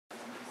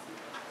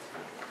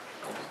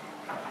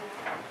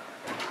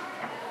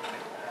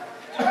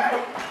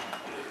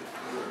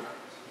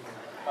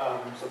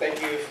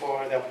thank you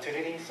for the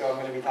opportunity. So I'm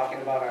going to be talking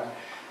about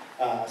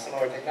some of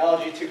our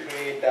technology to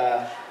create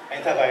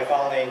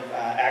anti-biofouling,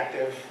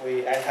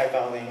 actively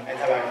anti-fouling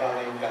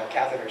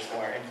catheters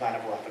for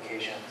implantable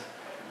applications.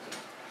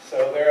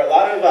 So there are a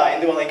lot of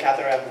indwelling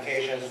catheter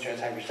applications such as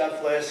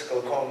hydrocephalus,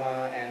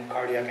 glaucoma, and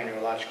cardiac and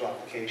neurological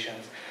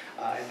applications.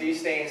 And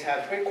these things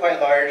have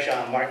quite large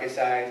market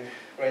size,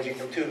 ranging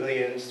from $2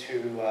 billion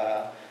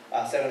to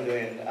 $7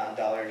 billion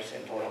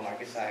in total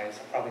market size,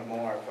 probably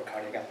more for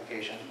cardiac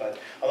applications. But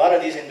a lot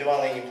of these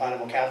indwelling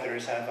implantable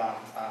catheters have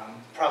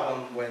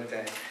problem with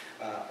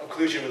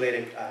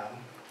occlusion-related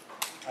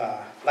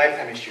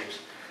lifetime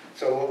issues.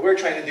 So what we're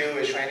trying to do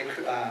is trying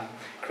to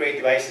create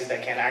devices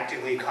that can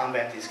actively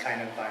combat these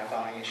kind of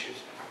biofouling issues.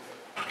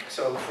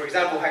 So, for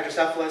example,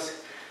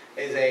 hydrocephalus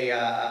is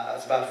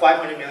it's about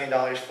 $500 million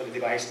for the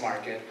device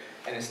market,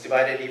 and it's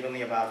divided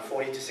evenly about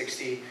 40 to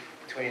 60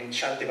 between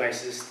shunt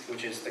devices,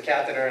 which is the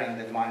catheter,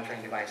 and the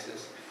monitoring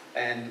devices.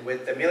 And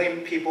with 1 million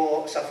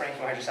people suffering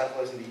from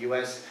hydrocephalus in the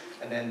US,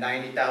 and then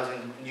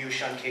 90,000 new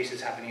shunt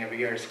cases happening every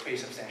year, it's a pretty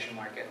substantial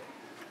market.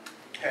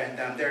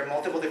 And there are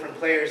multiple different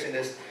players in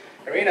this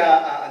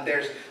arena, and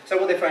there's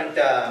several different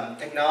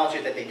technology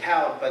that they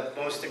tout, but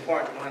the most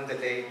important one that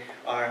they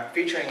are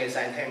featuring is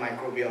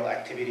antimicrobial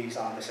activities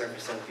on the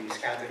surface of these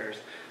catheters.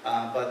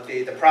 But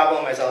the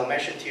problem, as I'll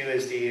mention to you,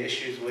 is the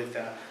issues with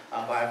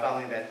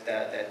biofouling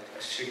that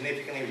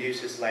significantly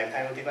reduces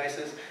lifetime of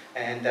devices,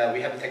 and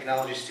we have the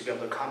technologies to be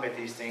able to combat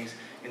these things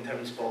in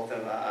terms both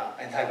of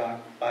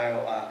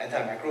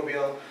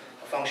antimicrobial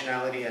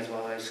functionality as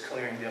well as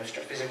clearing the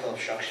physical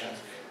obstructions,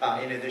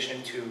 in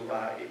addition to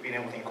being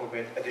able to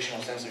incorporate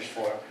additional sensors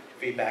for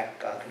feedback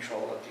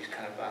control of these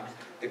kind of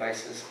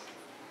devices.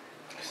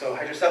 So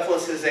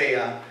hydrocephalus is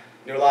a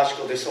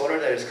neurological disorder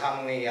that is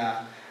commonly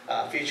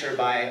featured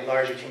by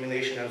large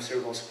accumulation of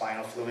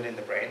cerebrospinal fluid in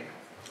the brain.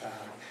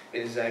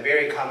 It is a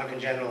very common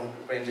congenital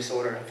brain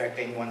disorder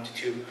affecting 1 to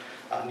 2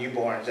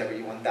 newborns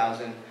every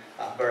 1,000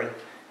 births.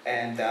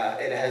 And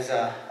it has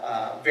the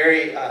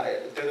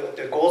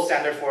gold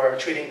standard for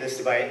treating this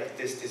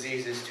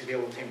disease is to be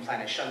able to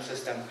implant a shunt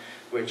system,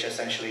 which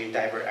essentially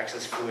divert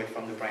excess fluid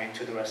from the brain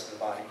to the rest of the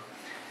body.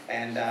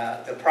 And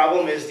the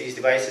problem is these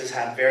devices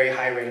have very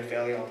high rate of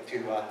failure, up to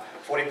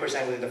 40%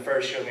 within the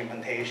first year of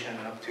implantation,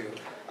 and up to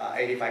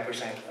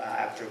 85%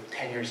 after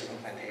 10 years of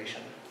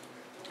implantation.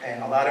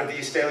 And a lot of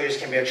these failures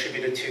can be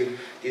attributed to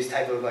these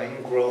type of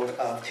ingrowth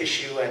of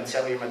tissue and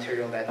cellular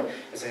material that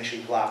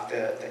essentially block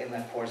the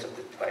inlet pores of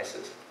the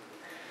devices.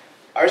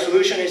 Our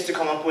solution is to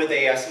come up with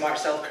a smart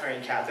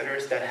self-current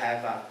catheters that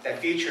have that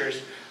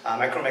features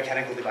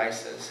micromechanical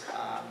devices.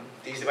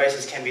 These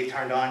devices can be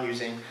turned on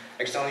using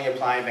externally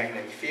applied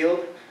magnetic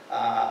field.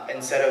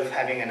 Instead of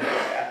having a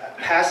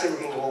passive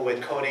removal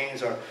with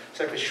coatings or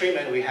surface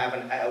treatment, we have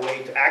a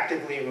way to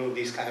actively remove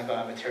these kind of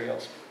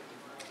materials.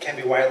 Can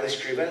be wireless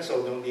driven,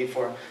 so no need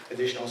for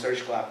additional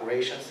surgical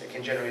operations. It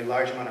can generate a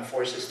large amount of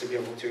forces to be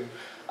able to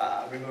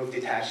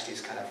detach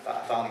these kind of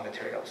fouling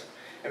materials.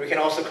 And we can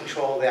also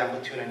control the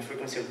amplitude and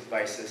frequency of the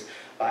devices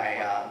by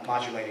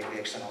modulating the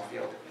external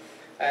field.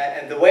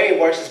 And the way it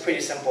works is pretty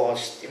simple.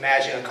 Just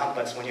imagine a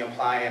compass. When you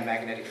apply a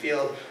magnetic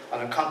field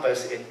on a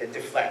compass, it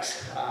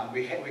deflects.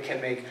 We can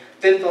make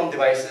thin film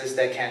devices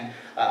that can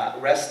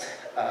rest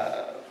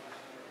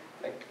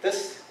like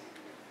this,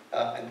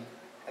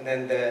 and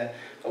then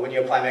when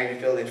you apply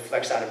magnetic field, it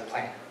deflects out of the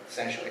plane,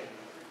 essentially.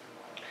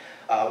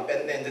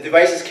 And then the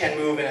devices can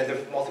move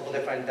in multiple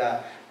different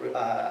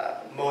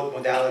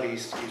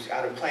modalities, use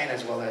out of plane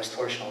as well as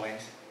torsional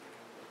ways.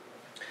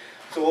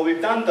 So what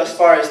we've done thus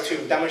far is to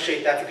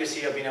demonstrate the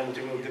efficacy of being able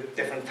to remove the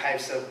different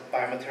types of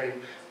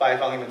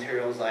biofouling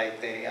materials like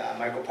the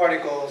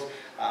microparticles,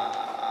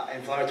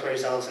 inflammatory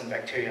cells, and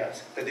bacteria.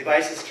 The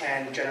devices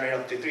can generate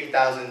up to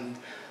 3,000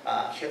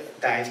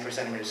 dynes per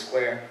centimeter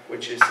square,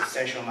 which is a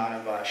substantial amount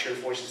of shear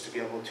forces to be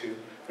able to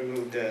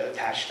remove the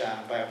attached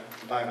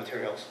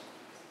biomaterials.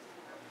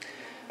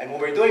 And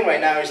what we're doing right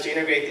now is to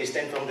integrate these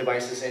thin film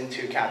devices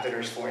into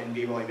catheters for in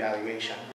vivo evaluation.